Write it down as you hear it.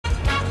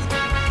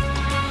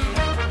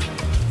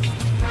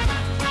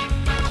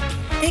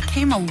it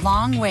came a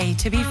long way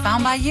to be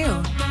found by you.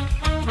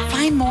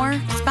 Find more,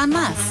 spend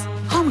less.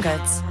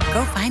 HomeGoods.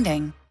 Go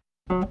finding.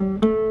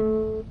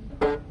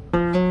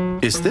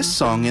 Is this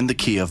song in the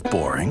key of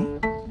boring?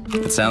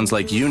 It sounds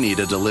like you need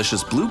a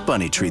delicious Blue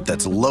Bunny treat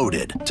that's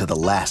loaded to the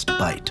last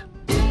bite.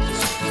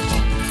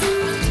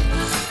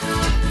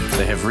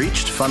 They have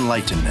reached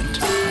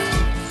Funlightenment.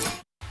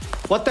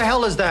 What the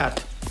hell is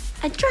that?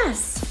 A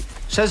dress.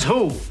 Says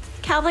who?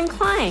 Calvin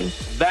Klein.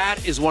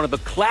 That is one of the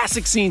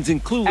classic scenes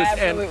in Clueless.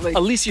 Absolutely. And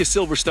Alicia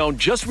Silverstone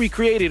just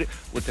recreated it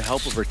with the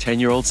help of her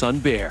 10-year-old son,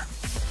 Bear.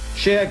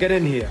 Cher, get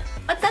in here.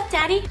 What's up,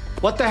 Daddy?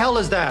 What the hell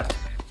is that?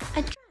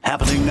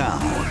 Happening now.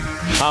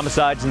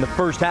 Homicides in the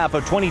first half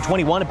of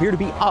 2021 appear to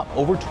be up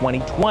over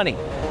 2020.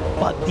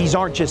 But these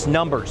aren't just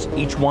numbers.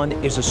 Each one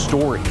is a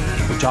story.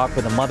 We talk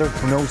with a mother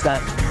who knows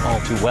that all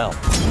too well.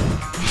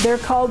 They're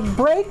called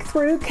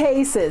breakthrough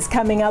cases.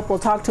 Coming up, we'll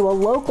talk to a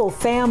local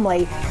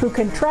family who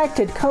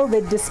contracted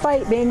COVID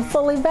despite being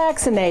fully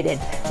vaccinated.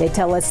 They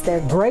tell us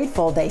they're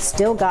grateful they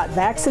still got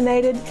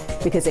vaccinated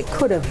because it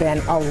could have been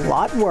a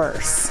lot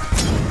worse.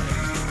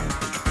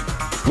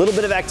 A little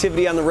bit of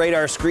activity on the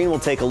radar screen we'll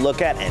take a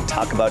look at and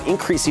talk about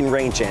increasing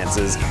rain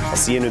chances. I'll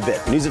see you in a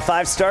bit. News at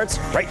 5 starts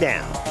right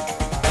now.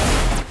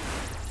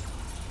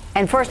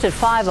 And first at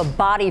 5, a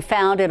body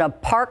found in a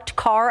parked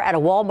car at a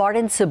Walmart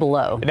in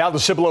Cibolo. And now the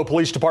Cibolo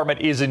Police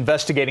Department is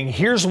investigating.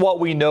 Here's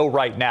what we know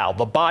right now.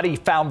 The body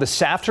found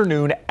this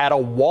afternoon at a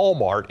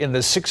Walmart in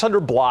the 600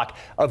 block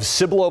of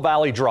Cibolo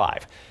Valley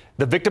Drive.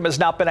 The victim has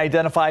not been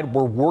identified.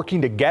 We're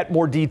working to get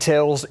more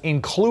details,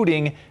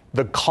 including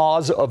the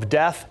cause of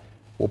death.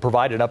 We'll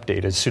provide an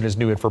update as soon as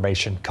new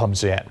information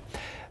comes in.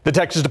 The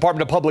Texas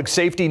Department of Public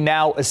Safety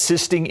now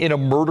assisting in a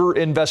murder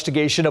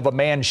investigation of a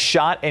man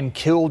shot and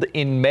killed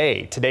in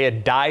May. Today, a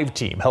dive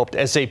team helped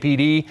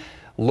SAPD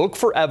look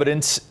for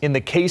evidence in the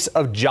case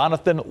of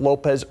Jonathan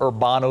Lopez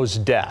Urbano's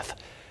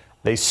death.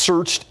 They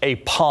searched a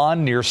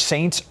pond near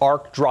Saints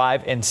Ark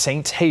Drive and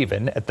Saints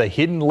Haven at the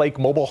Hidden Lake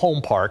Mobile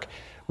Home Park,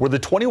 where the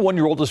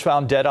 21-year-old was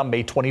found dead on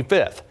May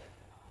 25th.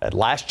 At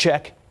last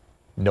check,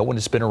 no one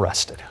has been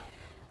arrested.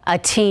 A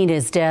teen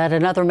is dead,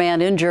 another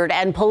man injured,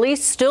 and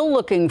police still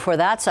looking for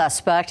that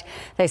suspect.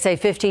 They say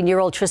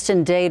 15-year-old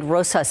Tristan Dade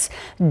Rosas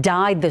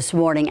died this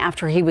morning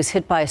after he was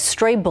hit by a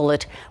stray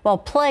bullet while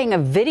playing a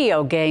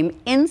video game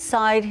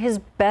inside his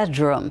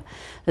bedroom.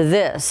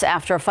 This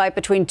after a fight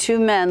between two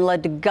men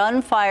led to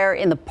gunfire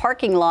in the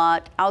parking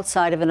lot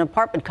outside of an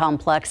apartment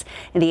complex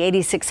in the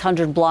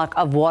 8600 block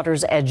of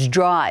Waters Edge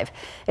Drive.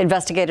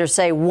 Investigators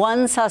say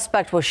one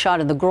suspect was shot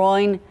in the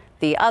groin.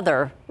 The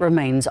other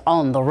remains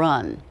on the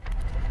run.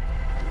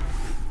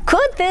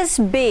 Could this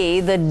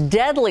be the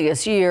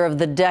deadliest year of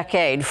the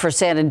decade for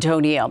San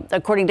Antonio?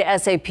 According to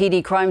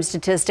SAPD crime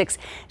statistics,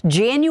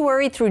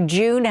 January through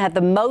June had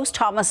the most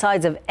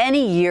homicides of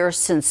any year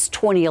since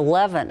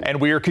 2011. And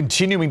we are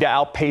continuing to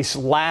outpace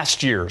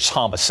last year's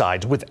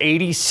homicides with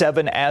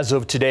 87 as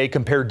of today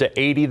compared to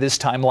 80 this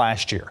time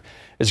last year.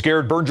 As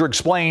Garrett Berger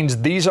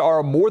explains, these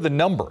are more than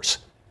numbers.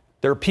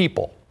 They're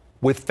people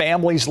with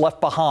families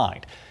left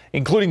behind,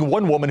 including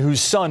one woman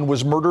whose son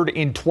was murdered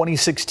in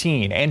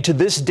 2016. And to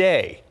this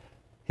day,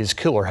 his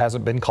killer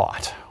hasn't been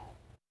caught.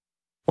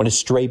 When a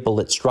stray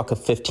bullet struck a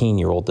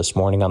 15-year-old this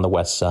morning on the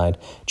west side,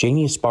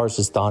 Janie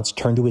Esparza's thoughts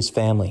turn to his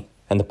family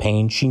and the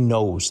pain she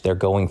knows they're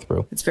going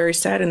through. It's very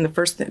sad, and the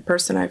first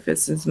person I feel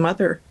is his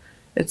mother.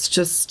 It's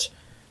just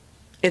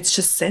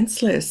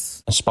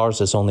senseless.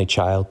 Esparza's only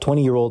child,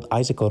 20-year-old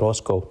Isaac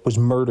Orozco, was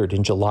murdered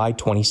in July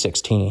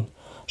 2016,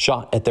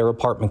 shot at their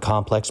apartment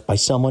complex by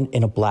someone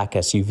in a black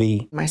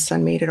SUV. My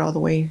son made it all the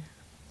way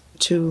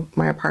to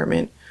my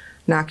apartment,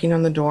 knocking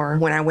on the door.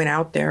 When I went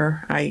out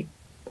there, I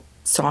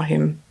saw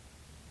him.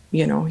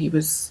 You know, he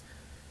was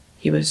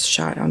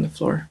shot on the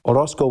floor.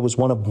 Orozco was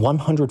one of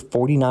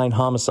 149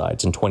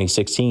 homicides in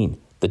 2016,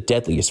 the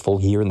deadliest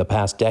full year in the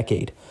past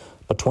decade.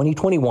 But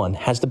 2021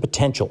 has the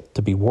potential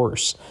to be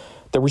worse.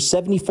 There were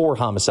 74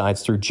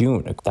 homicides through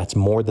June. That's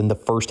more than the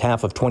first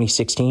half of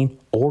 2016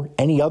 or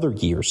any other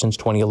year since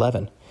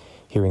 2011.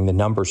 Hearing the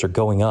numbers are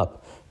going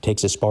up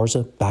takes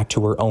Esparza back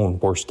to her own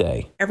worst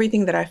day.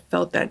 Everything that I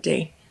felt that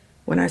day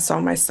when I saw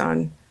my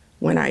son,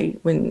 when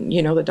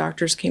the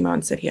doctors came out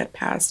and said he had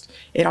passed,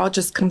 it all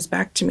just comes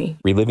back to me.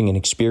 Reliving an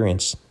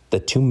experience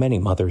that too many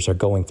mothers are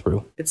going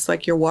through. It's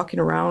like you're walking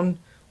around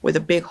with a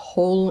big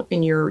hole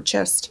in your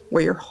chest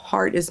where your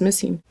heart is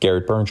missing.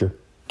 Garrett Berger,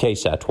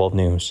 KSAT 12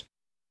 News.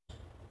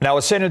 Now,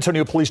 a San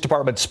Antonio Police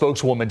Department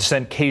spokeswoman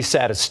sent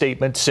KSAT a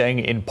statement saying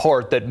in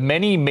part that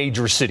many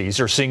major cities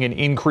are seeing an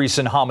increase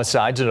in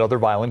homicides and other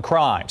violent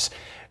crimes.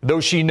 Though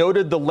she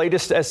noted the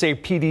latest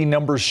SAPD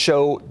numbers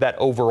show that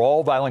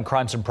overall violent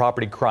crimes and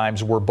property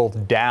crimes were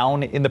both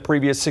down in the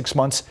previous 6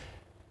 months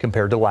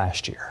compared to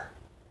last year.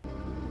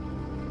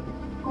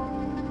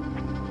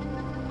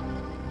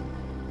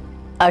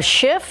 A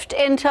shift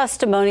in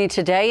testimony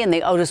today in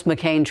the Otis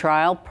McCain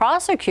trial.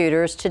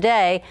 Prosecutors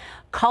today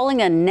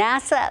calling a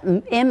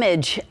NASA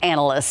image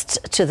analyst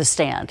to the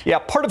stand. Yeah,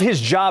 part of his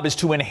job is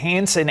to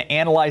enhance and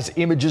analyze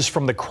images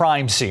from the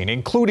crime scene,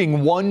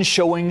 including one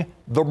showing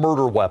the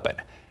murder weapon.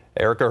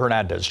 Erica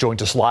Hernandez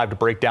joins us live to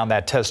break down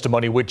that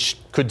testimony, which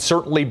could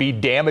certainly be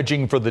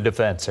damaging for the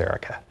defense.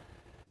 Erica.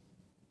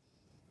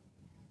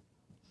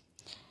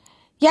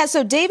 Yeah,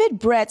 so David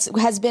Bretz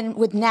has been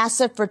with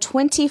NASA for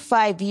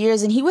 25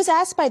 years, and he was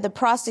asked by the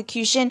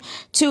prosecution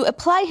to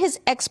apply his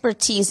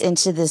expertise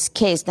into this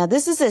case. Now,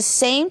 this is the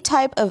same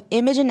type of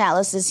image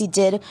analysis he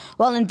did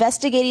while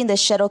investigating the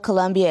Shuttle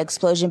Columbia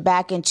explosion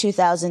back in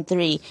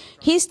 2003.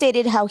 He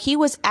stated how he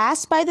was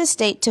asked by the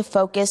state to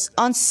focus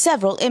on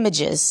several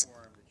images.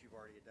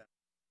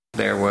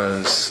 There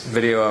was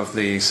video of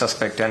the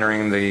suspect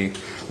entering the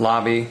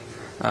lobby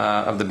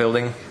of the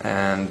building,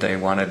 and they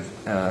wanted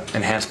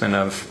enhancement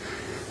of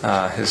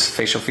his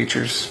facial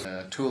features.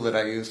 The tool that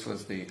I used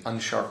was the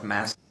unsharp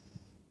mask.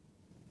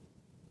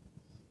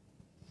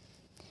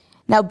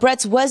 Now,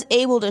 Bretz was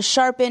able to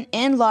sharpen,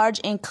 enlarge,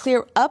 and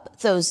clear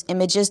up those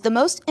images. The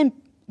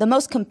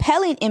most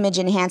compelling image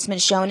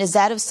enhancement shown is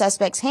that of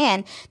suspect's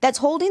hand that's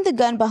holding the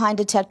gun behind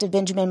Detective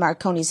Benjamin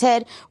Marconi's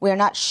head. We're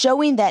not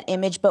showing that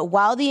image, but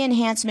while the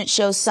enhancement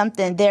shows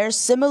something there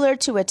similar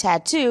to a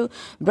tattoo,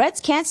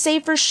 Bretz can't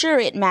say for sure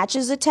it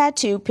matches a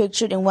tattoo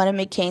pictured in one of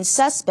McCain's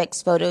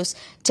suspect's photos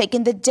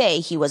taken the day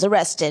he was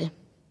arrested.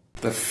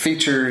 The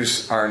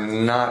features are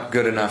not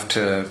good enough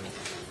to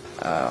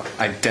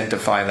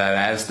identify that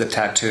as the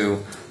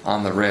tattoo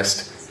on the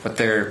wrist. But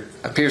there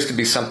appears to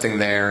be something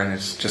there, and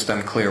it's just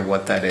unclear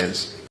what that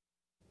is.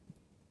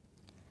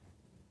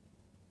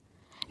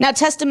 Now,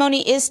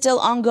 testimony is still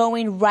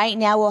ongoing right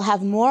now. We'll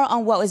have more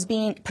on what was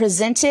being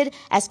presented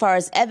as far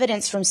as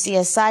evidence from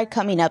CSI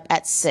coming up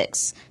at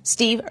 6.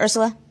 Steve,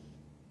 Ursula.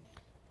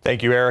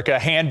 Thank you, Erica.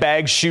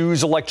 Handbags,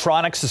 shoes,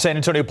 electronics. The San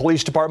Antonio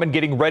Police Department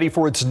getting ready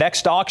for its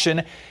next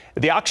auction.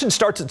 The auction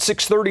starts at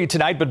 6:30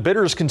 tonight, but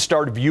bidders can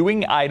start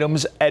viewing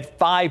items at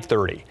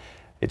 5:30.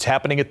 It's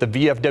happening at the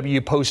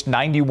VFW Post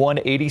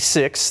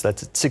 9186.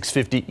 That's at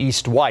 650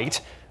 East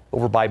White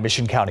over by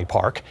Mission County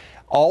Park.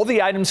 All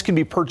the items can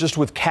be purchased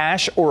with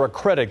cash or a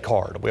credit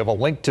card. We have a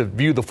link to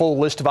view the full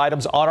list of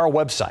items on our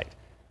website,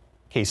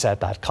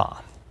 KSAT.com.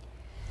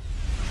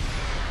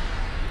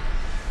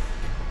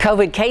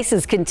 COVID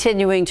cases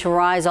continuing to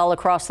rise all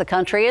across the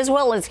country as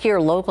well as here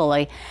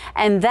locally.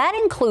 And that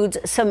includes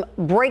some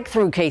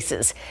breakthrough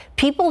cases,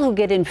 people who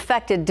get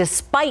infected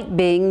despite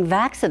being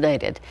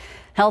vaccinated.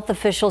 Health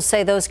officials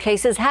say those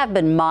cases have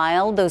been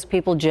mild. Those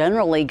people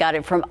generally got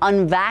it from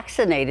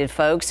unvaccinated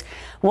folks.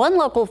 One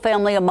local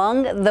family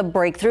among the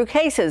breakthrough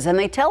cases, and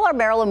they tell our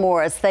Marilyn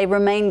Morris they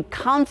remain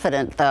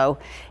confident, though,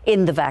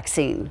 in the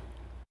vaccine.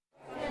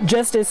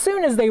 Just as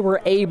soon as they were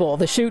able,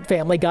 the Shute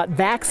family got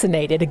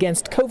vaccinated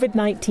against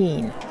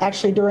COVID-19.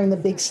 Actually, during the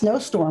big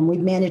snowstorm, we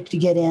managed to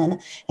get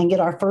in and get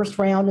our first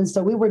round. And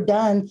so we were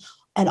done,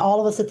 and all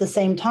of us at the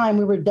same time,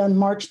 we were done.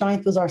 March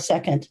 9th was our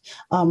second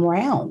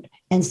round.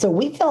 And so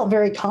we felt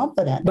very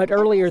confident. But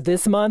earlier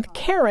this month,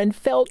 Karen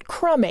felt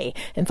crummy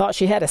and thought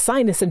she had a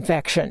sinus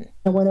infection.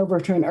 I went over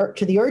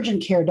to the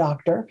urgent care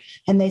doctor,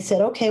 and they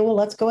said, okay, well,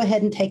 let's go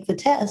ahead and take the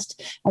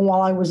test. And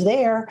while I was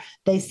there,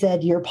 they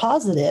said, you're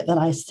positive. And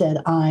I said,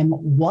 I'm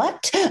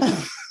what?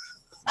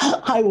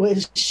 I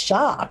was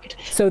shocked.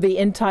 So the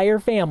entire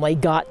family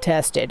got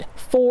tested.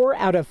 4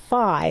 out of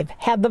 5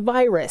 had the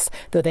virus,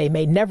 though they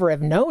may never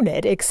have known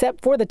it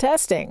except for the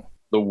testing.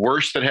 The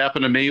worst that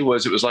happened to me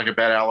was it was like a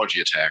bad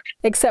allergy attack.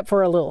 Except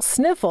for a little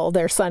sniffle,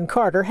 their son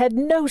Carter had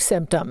no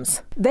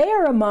symptoms. They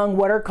are among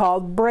what are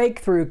called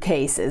breakthrough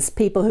cases,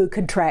 people who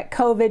contract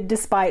COVID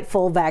despite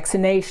full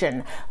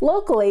vaccination.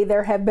 Locally,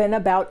 there have been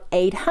about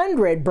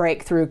 800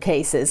 breakthrough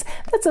cases.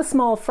 That's a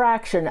small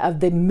fraction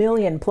of the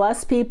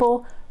million-plus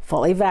people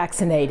fully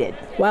vaccinated.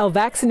 While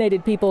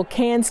vaccinated people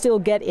can still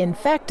get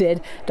infected,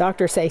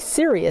 doctors say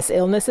serious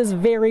illness is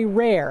very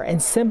rare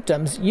and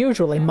symptoms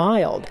usually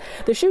mild.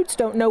 The Shutes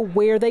don't know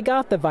where they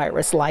got the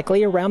virus,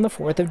 likely around the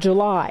 4th of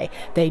July.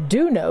 They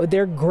do know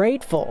they're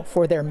grateful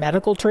for their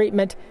medical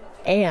treatment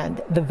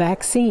and the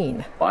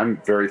vaccine. I'm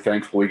very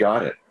thankful we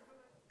got it.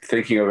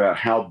 Thinking about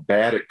how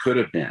bad it could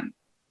have been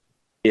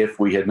if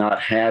we had not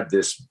had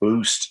this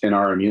boost in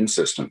our immune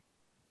system.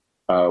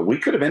 We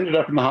could have ended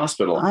up in the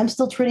hospital. I'm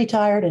still pretty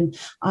tired, and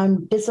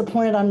I'm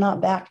disappointed I'm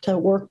not back to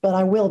work, but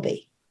I will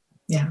be.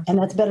 Yeah. And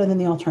that's better than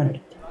the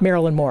alternative.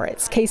 Marilyn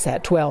Moritz,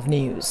 KSAT 12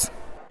 News.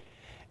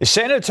 Is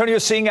San Antonio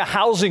seeing a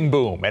housing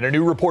boom? And a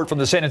new report from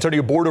the San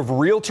Antonio Board of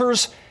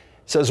Realtors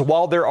says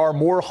while there are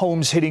more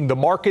homes hitting the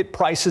market,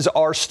 prices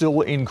are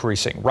still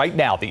increasing. Right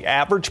now, the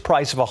average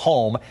price of a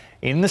home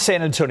in the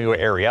San Antonio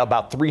area,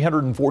 about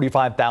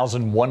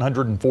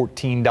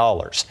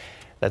 $345,114.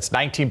 That's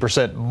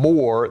 19%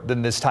 more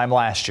than this time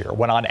last year,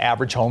 when on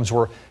average homes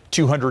were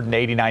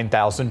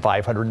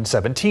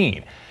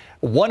 $289,517.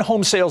 One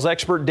home sales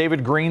expert,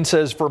 David Green,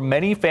 says for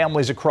many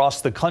families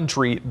across the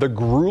country, the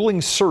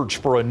grueling search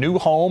for a new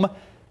home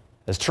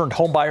has turned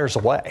home buyers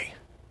away.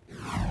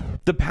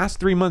 The past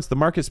 3 months, the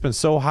market's been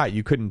so hot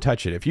you couldn't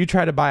touch it. If you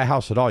try to buy a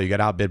house at all, you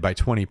got outbid by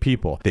 20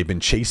 people. They've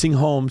been chasing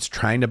homes,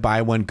 trying to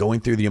buy one,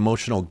 going through the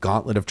emotional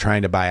gauntlet of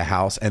trying to buy a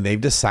house, and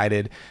they've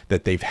decided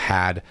that they've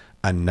had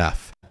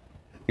enough.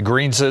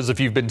 Green says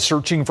if you've been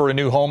searching for a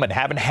new home and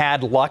haven't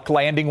had luck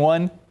landing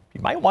one,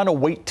 you might want to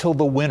wait till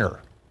the winter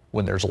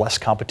when there's less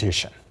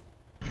competition.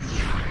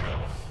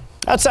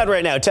 Outside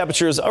right now,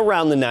 temperatures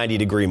around the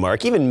 90-degree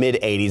mark, even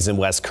mid-80s in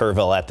West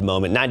Kerrville at the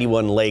moment,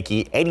 91 in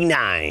Lakey,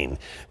 89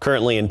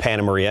 currently in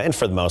Panna Maria, and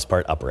for the most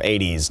part, upper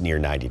 80s near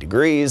 90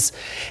 degrees.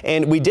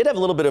 And we did have a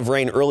little bit of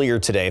rain earlier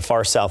today,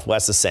 far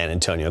southwest of San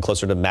Antonio,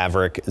 closer to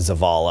Maverick,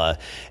 Zavala,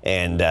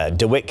 and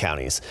DeWitt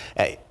counties.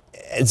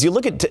 As you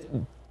look at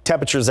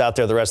temperatures out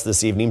there the rest of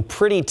this evening,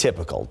 pretty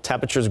typical.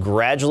 Temperatures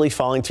gradually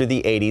falling through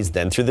the 80s,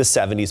 then through the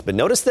 70s. But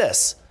notice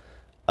this.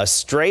 A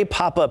stray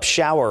pop-up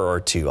shower or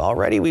two.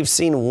 Already we've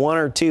seen one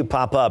or two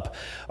pop up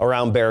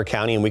around Bexar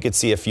County, and we could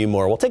see a few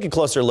more. We'll take a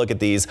closer look at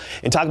these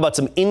and talk about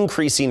some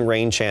increasing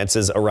rain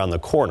chances around the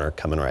corner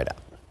coming right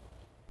up.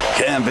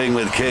 Camping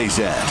with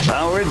KSAT,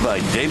 powered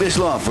by Davis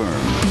Law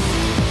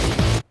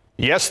Firm.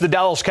 Yes, the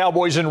Dallas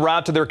Cowboys en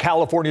route to their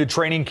California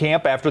training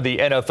camp after the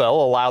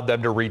NFL allowed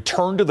them to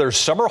return to their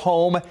summer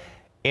home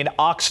in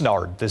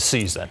Oxnard this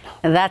season.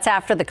 And that's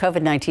after the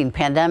COVID-19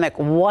 pandemic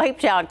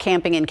wiped out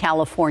camping in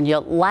California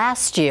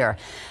last year.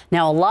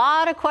 Now, a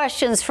lot of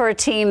questions for a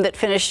team that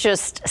finished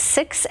just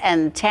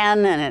 6-10,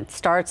 and it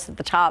starts at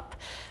the top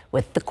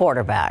with the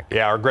quarterback.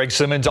 Yeah, our Greg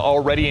Simmons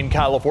already in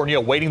California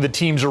awaiting the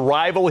team's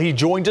arrival. He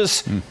joined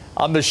us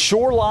on the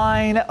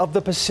shoreline of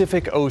the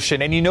Pacific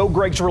Ocean. And you know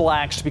Greg's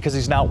relaxed because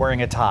he's not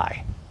wearing a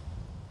tie.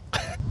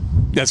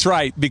 That's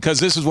right, because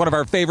this is one of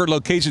our favorite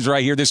locations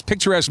right here, this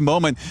picturesque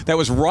moment that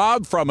was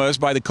robbed from us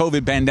by the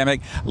COVID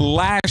pandemic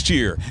last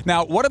year.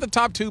 Now, what are the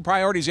top two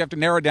priorities you have to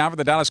narrow down for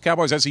the Dallas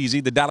Cowboys? That's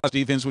easy. The Dallas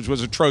defense, which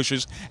was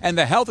atrocious, and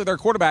the health of their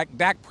quarterback,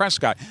 Dak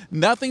Prescott.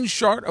 Nothing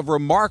short of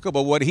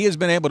remarkable what he has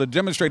been able to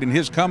demonstrate in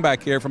his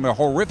comeback here from a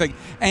horrific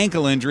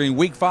ankle injury in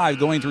Week 5,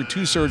 going through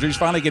 2 surgeries,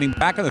 finally getting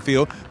back on the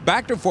field,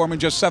 back to form in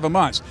just 7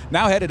 months.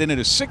 Now headed into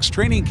 6th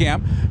training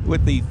camp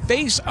with the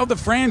face of the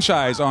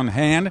franchise on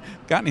hand,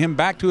 gotten him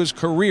back to his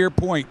career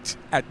point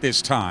at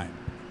this time.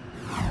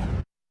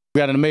 We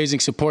got an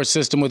amazing support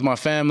system with my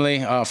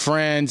family,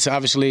 friends,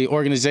 obviously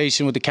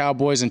organization with the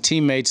Cowboys and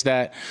teammates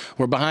that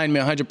were behind me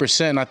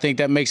 100%. I think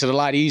that makes it a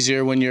lot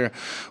easier when you're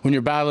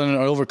battling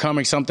or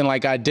overcoming something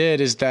like I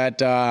did, is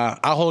that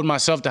I hold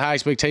myself to high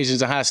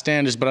expectations and high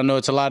standards, but I know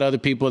it's a lot of other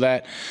people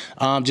that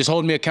just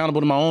hold me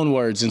accountable to my own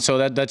words. And so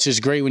that's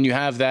just great when you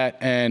have that,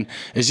 and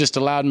it's just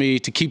allowed me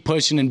to keep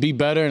pushing and be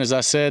better. And as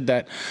I said,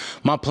 that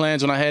my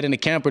plans when I head into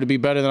camp are to be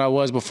better than I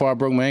was before I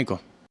broke my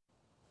ankle.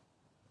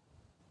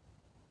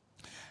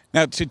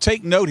 Now, to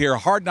take note here,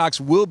 Hard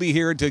Knocks will be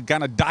here to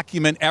kind of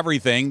document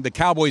everything. The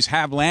Cowboys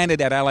have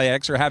landed at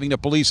LAX. They're having a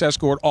police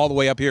escort all the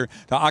way up here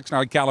to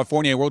Oxnard,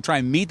 California. We'll try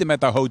and meet them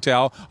at the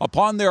hotel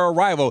upon their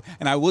arrival,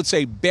 and I would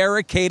say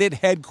barricaded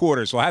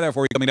headquarters. We'll have that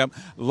for you coming up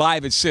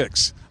live at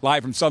 6.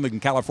 Live from Southern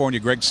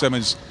California, Greg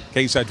Simmons,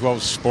 KSAT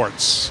 12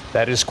 Sports.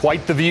 That is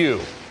quite the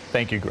view.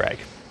 Thank you, Greg.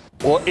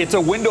 Well, it's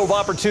a window of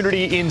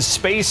opportunity in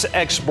space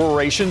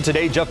exploration.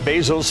 Today, Jeff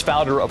Bezos,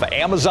 founder of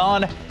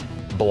Amazon,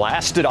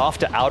 blasted off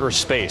to outer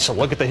space. A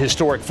look at the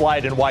historic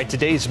flight and why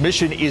today's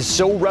mission is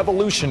so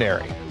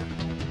revolutionary.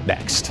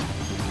 Next.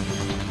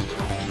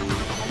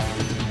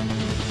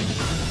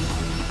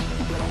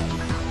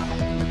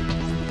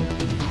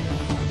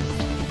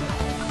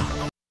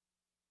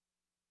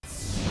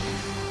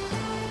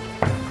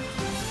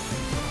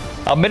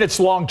 A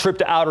minutes-long trip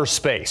to outer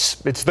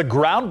space. It's the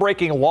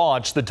groundbreaking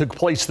launch that took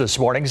place this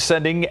morning,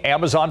 sending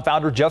Amazon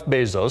founder Jeff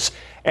Bezos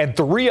and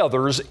 3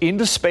 others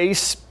into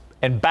space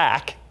and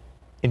back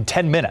in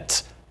 10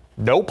 minutes.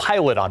 No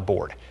pilot on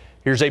board.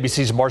 Here's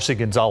ABC's Marcy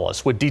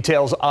Gonzalez with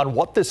details on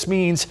what this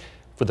means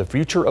for the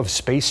future of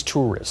space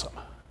tourism.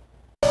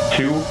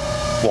 2,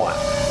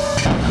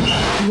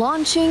 1.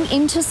 Launching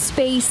into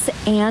space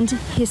and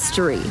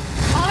history.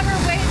 On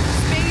our way to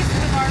space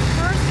with our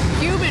first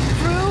human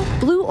crew.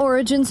 Blue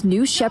Origin's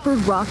New Shepard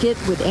rocket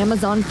with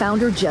Amazon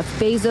founder Jeff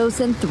Bezos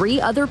and 3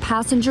 other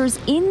passengers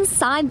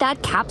inside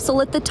that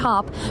capsule at the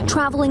top,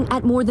 traveling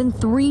at more than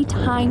 3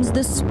 times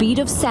the speed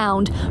of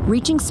sound,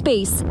 reaching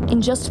space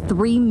in just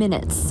 3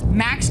 minutes.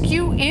 Max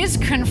Q is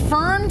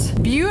confirmed.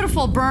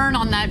 Beautiful burn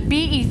on that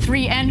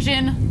BE-3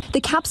 engine.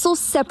 The capsule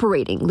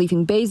separating,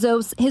 leaving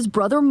Bezos, his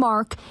brother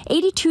Mark,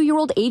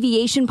 82-year-old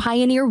aviation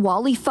pioneer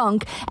Wally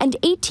Funk, and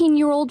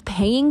 18-year-old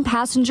paying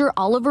passenger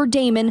Oliver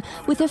Damon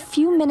with a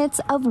few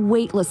minutes of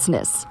weightlessness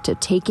to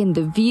take in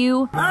the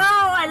view. Oh,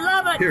 I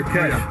love it. Here,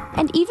 catch.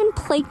 And even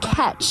play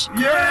catch.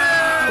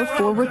 Yeah!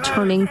 Before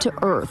returning to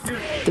Earth.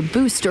 The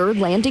booster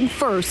landing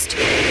first,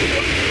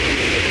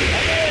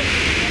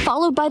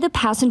 followed by the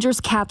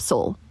passenger's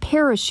capsule,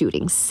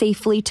 parachuting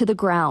safely to the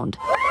ground.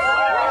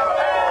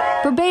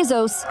 For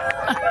Bezos,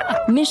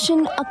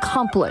 mission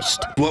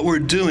accomplished. What we're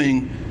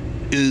doing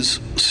is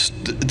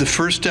the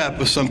first step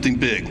of something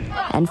big.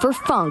 And for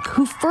Funk,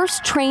 who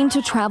first trained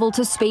to travel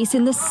to space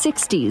in the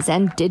 60s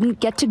and didn't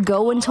get to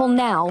go until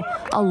now,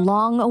 a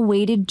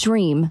long-awaited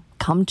dream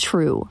come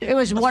true. It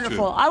was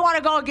wonderful. I want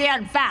to go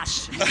again,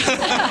 fast.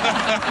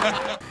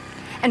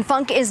 And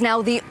Funk is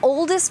now the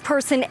oldest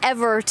person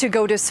ever to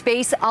go to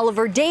space.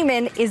 Oliver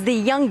Damon is the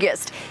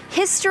youngest.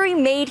 History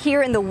made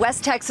here in the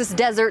West Texas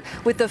desert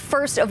with the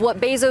first of what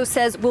Bezos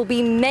says will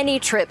be many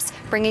trips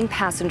bringing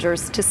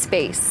passengers to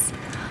space.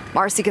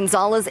 Marcy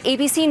Gonzalez,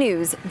 ABC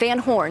News, Van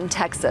Horn,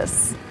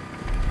 Texas.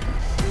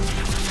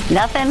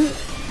 Nothing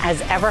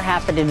has ever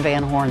happened in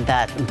Van Horn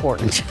that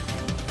important.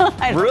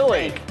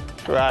 Really?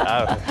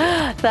 That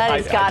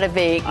has got to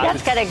be.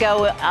 That's got to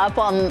go up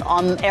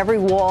on every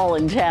wall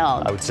in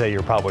town. I would say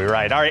you're probably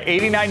right. All right,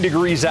 89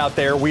 degrees out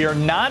there. We are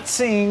not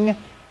seeing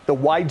the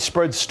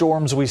widespread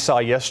storms we saw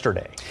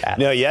yesterday.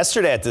 No,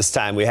 yesterday at this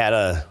time we had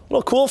a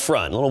little cool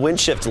front, a little wind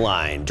shift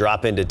line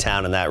drop into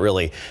town, and that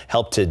really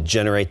helped to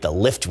generate the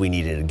lift we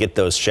needed to get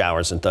those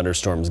showers and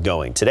thunderstorms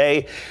going.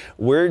 Today,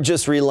 we're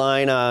just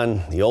relying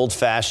on the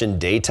old-fashioned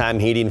daytime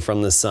heating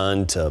from the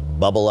sun to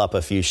bubble up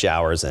a few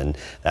showers, and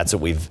that's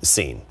what we've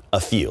seen. A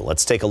few.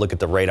 Let's take a look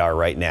at the radar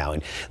right now.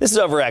 And this is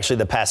over actually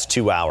the past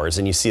 2 hours,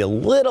 and you see a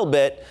little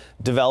bit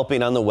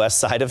developing on the west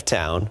side of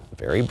town,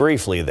 very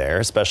briefly there,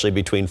 especially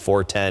between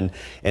 410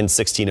 and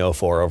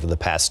 1604 over the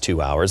past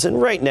 2 hours. And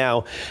right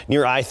now,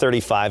 near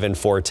I-35 and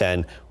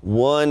 410,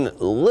 one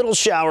little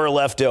shower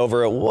left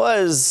over. It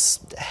was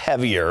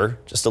heavier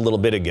just a little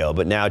bit ago,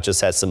 but now it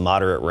just has some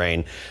moderate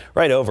rain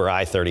right over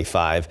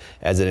I-35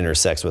 as it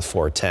intersects with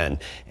 410,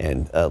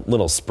 and a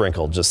little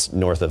sprinkle just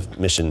north of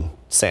Mission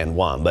San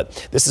Juan.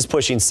 But this is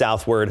pushing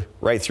southward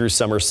right through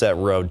Somerset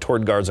Road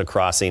toward Garza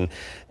Crossing.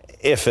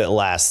 If it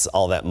lasts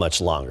all that much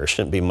longer,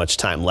 shouldn't be much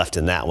time left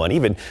in that one.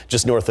 Even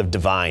just north of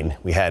Divine,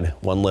 we had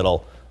one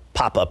little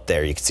pop up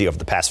there you can see over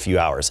the past few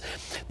hours.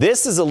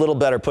 This is a little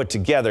better put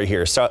together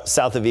here.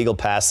 South of Eagle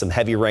Pass, some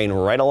heavy rain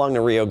right along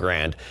the Rio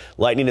Grande,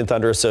 lightning and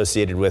thunder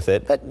associated with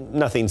it, but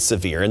nothing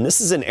severe. And this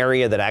is an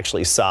area that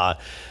actually saw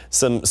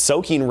some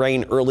soaking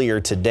rain earlier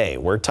today.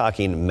 We're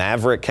talking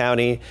Maverick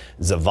County,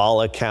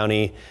 Zavala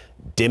County,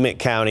 Dimmitt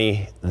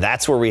County.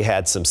 That's where we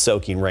had some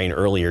soaking rain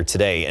earlier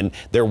today. And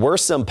there were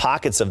some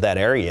pockets of that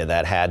area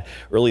that had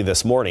early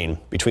this morning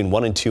between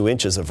 1 and 2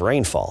 inches of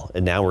rainfall.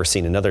 And now we're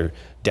seeing another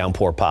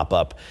downpour pop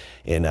up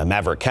in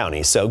Maverick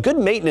County. So good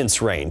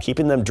maintenance rain,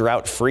 keeping them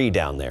drought free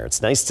down there.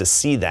 It's nice to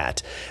see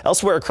that.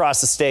 Elsewhere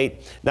across the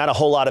state, not a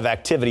whole lot of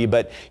activity,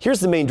 but here's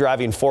the main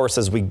driving force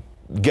as we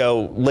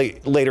go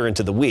later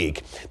into the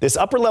week. This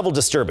upper level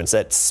disturbance,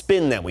 that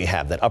spin that we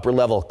have, that upper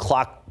level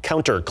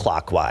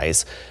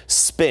counterclockwise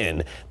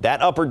spin,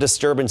 that upper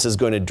disturbance is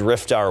going to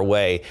drift our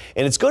way,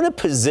 and it's going to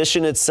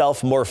position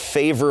itself more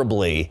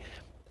favorably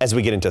as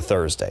we get into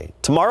Thursday.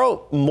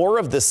 Tomorrow, more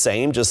of the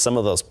same, just some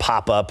of those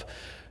pop-up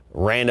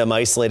random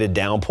isolated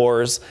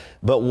downpours.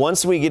 But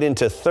once we get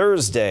into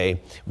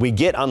Thursday, we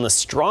get on the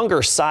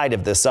stronger side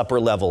of this upper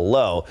level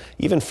low.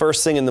 Even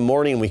first thing in the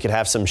morning, we could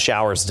have some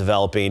showers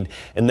developing,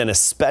 and then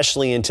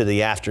especially into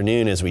the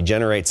afternoon as we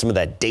generate some of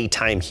that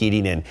daytime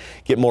heating and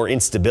get more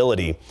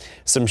instability.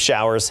 Some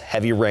showers,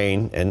 heavy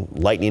rain, and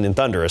lightning and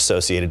thunder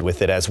associated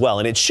with it as well.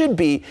 And it should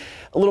be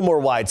a little more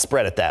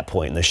widespread at that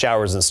point, the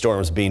showers and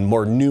storms being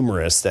more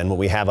numerous than what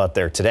we have out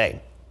there today.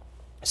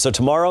 So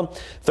tomorrow,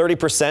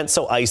 30%,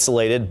 so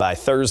isolated. By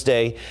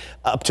Thursday,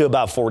 up to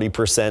about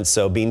 40%,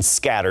 so being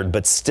scattered,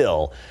 but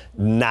still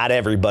not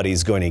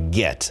everybody's going to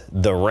get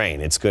the rain.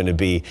 It's going to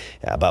be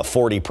about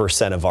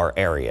 40% of our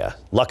area.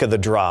 Luck of the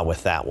draw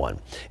with that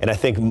one. And I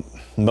think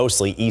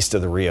mostly east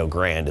of the Rio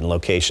Grande in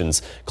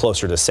locations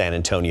closer to San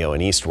Antonio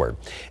and eastward.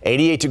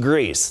 88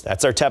 degrees,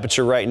 that's our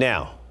temperature right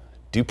now.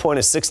 Dew point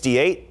is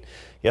 68.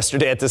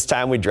 Yesterday at this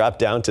time, we dropped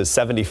down to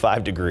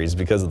 75 degrees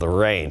because of the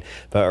rain.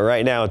 But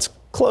right now, it's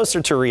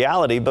closer to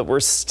reality, but we're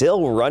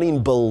still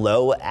running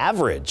below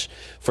average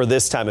for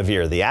this time of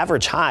year. The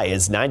average high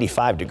is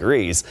 95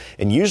 degrees,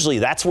 and usually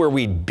that's where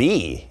we'd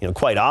be,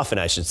 quite often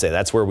I should say,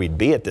 that's where we'd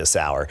be at this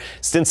hour.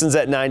 Stinson's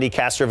at 90,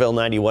 Castroville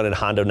 91, and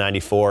Hondo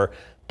 94,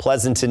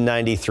 Pleasanton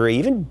 93,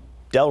 even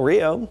Del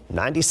Rio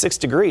 96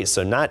 degrees,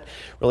 so not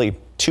really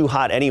too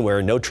hot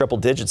anywhere, no triple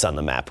digits on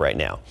the map right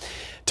now.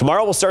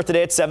 Tomorrow we'll start the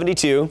day at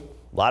 72,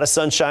 a lot of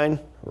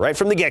sunshine right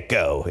from the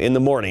get-go in the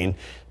morning.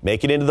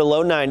 Make it into the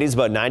low 90s,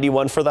 about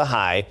 91 for the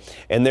high.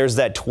 And there's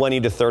that 20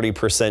 to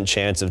 30%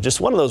 chance of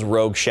just one of those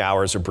rogue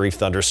showers or brief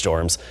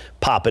thunderstorms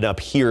popping up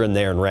here and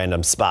there in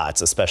random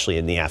spots, especially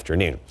in the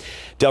afternoon.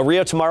 Del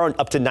Rio tomorrow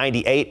up to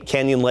 98,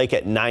 Canyon Lake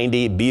at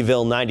 90,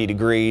 Beeville 90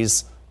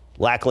 degrees,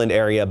 Lackland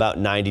area about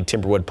 90,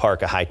 Timberwood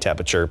Park a high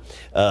temperature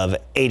of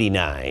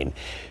 89.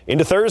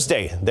 Into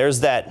Thursday,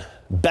 there's that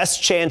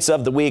best chance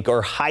of the week,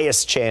 or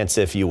highest chance,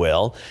 if you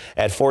will,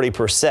 at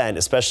 40%,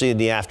 especially in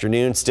the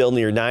afternoon, still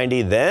near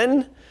 90.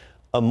 Then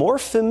a more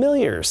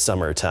familiar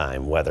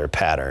summertime weather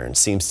pattern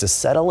seems to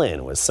settle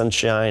in with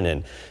sunshine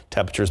and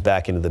temperatures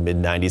back into the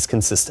mid-90s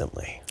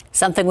consistently.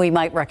 Something we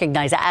might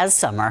recognize as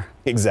summer.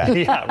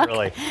 Exactly. Yeah,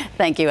 really.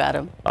 Thank you,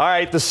 Adam. All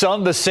right, the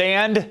sun, the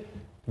sand,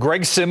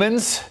 Greg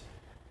Simmons.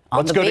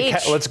 Let's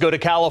go to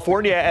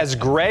California as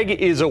Greg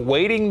is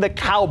awaiting the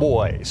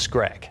Cowboys.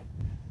 Greg.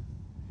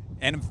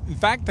 And in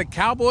fact, the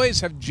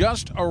Cowboys have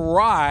just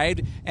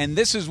arrived, and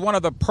this is one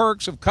of the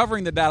perks of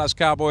covering the Dallas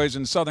Cowboys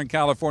in Southern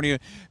California.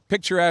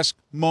 Picturesque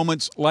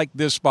moments like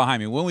this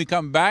behind me. When we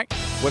come back,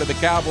 what did the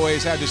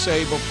Cowboys have to say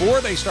before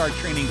they start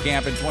training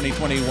camp in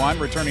 2021,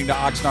 returning to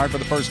Oxnard for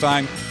the first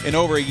time in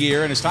over a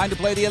year, and it's time to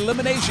play the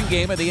elimination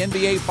game of the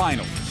NBA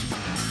Finals.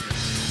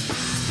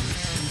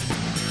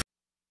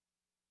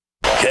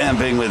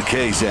 Camping with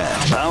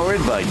KSAT,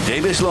 powered by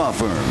Davis Law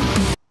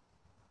Firm.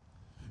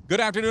 Good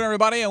afternoon,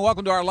 everybody, and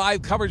welcome to our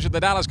live coverage of the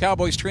Dallas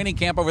Cowboys training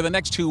camp over the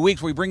next 2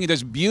 weeks. We bring you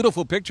this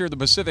beautiful picture of the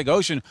Pacific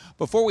Ocean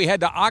before we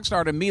head to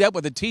Oxnard and meet up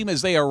with the team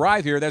as they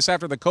arrive here. That's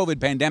after the COVID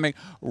pandemic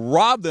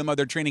robbed them of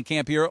their training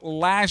camp here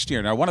last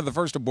year. Now, one of the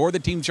first aboard the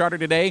team charter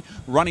today,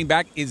 running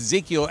back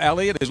Ezekiel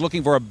Elliott, is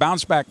looking for a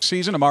bounce-back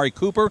season. Amari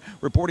Cooper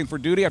reporting for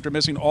duty after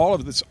missing all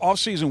of this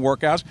off-season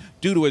workouts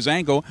due to his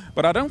ankle.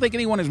 But I don't think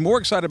anyone is more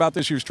excited about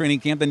this year's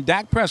training camp than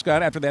Dak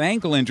Prescott after that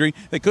ankle injury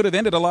that could have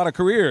ended a lot of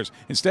careers.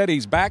 Instead,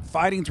 he's back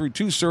fighting through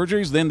 2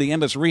 surgeries, then the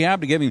endless rehab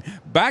to get him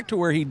back to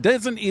where he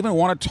doesn't even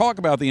want to talk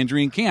about the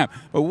injury in camp.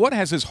 But what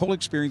has his whole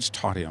experience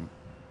taught him?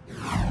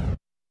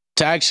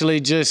 To actually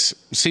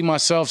just see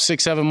myself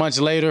 6-7 months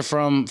later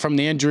from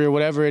the injury or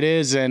whatever it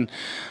is, and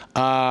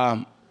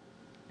yeah,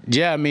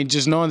 I mean,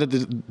 just knowing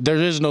that there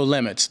is no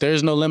limits.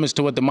 There's no limits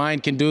to what the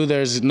mind can do.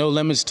 There's no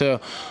limits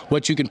to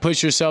what you can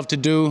push yourself to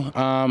do.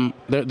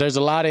 There's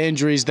a lot of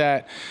injuries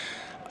that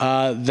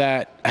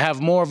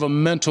have more of a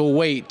mental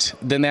weight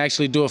than they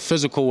actually do a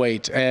physical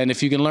weight. And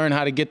if you can learn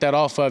how to get that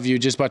off of you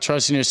just by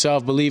trusting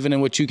yourself, believing in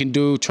what you can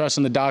do,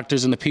 trusting the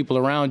doctors and the people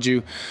around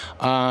you,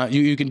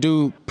 you can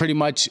do pretty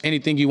much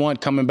anything you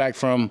want coming back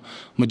from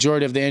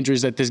majority of the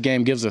injuries that this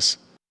game gives us.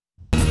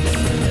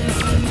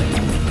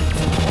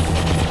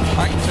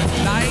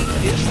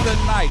 Is the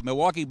night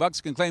Milwaukee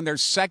Bucks can claim their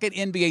second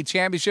NBA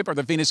championship, or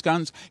the Phoenix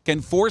Suns can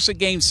force a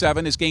Game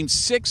 7. It's Game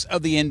 6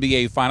 of the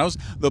NBA Finals.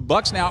 The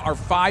Bucks now are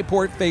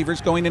 5-point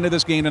favorites going into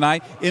this game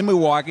tonight in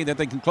Milwaukee, that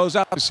they can close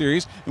out the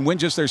series and win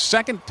just their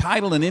second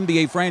title in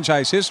NBA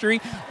franchise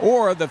history,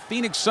 or the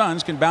Phoenix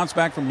Suns can bounce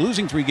back from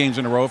losing 3 games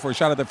in a row for a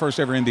shot at the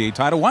first ever NBA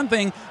title. One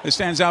thing that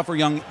stands out for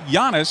young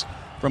Giannis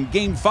from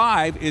Game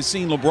 5 is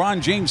seeing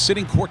LeBron James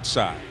sitting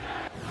courtside.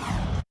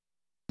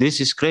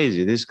 This is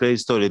crazy. This is a crazy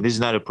story. This is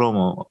not a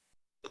promo.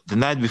 The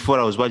night before,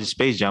 I was watching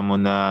Space Jam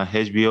on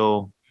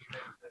HBO.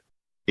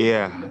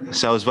 Yeah,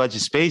 so I was watching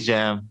Space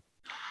Jam,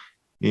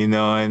 and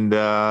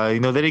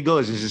there he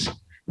goes. This is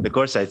the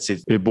courtside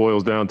seat. It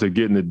boils down to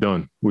getting it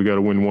done. We got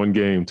to win one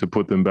game to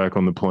put them back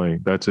on the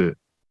plane. That's it,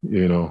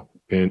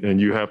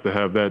 and you have to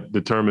have that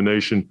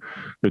determination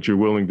that you're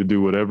willing to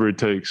do whatever it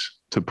takes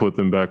to put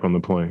them back on the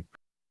plane.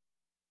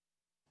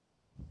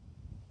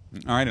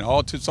 All right, and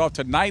all tips off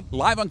tonight,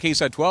 live on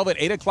KSAT 12 at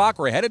 8 o'clock.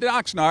 We're headed to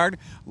Oxnard,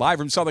 live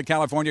from Southern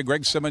California.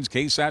 Greg Simmons,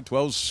 KSAT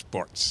 12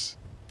 Sports.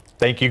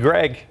 Thank you,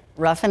 Greg.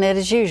 Roughing it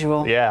as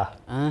usual. Yeah.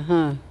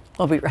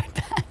 We'll be right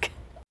back.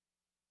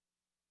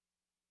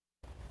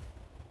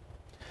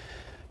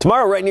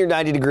 Tomorrow, right near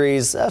 90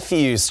 degrees, a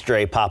few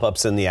stray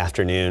pop-ups in the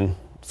afternoon.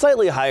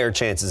 Slightly higher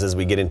chances as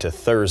we get into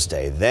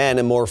Thursday. Then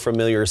a more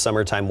familiar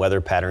summertime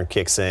weather pattern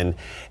kicks in,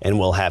 and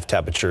we'll have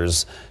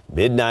temperatures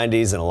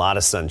mid-90s and a lot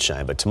of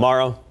sunshine. But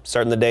tomorrow,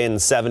 starting the day in the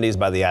 70s,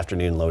 by the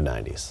afternoon, low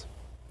 90s.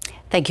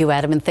 Thank you,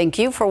 Adam, and thank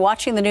you for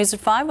watching the News at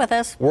 5 with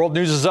us. World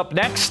News is up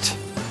next.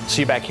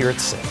 See you back here at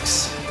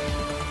 6.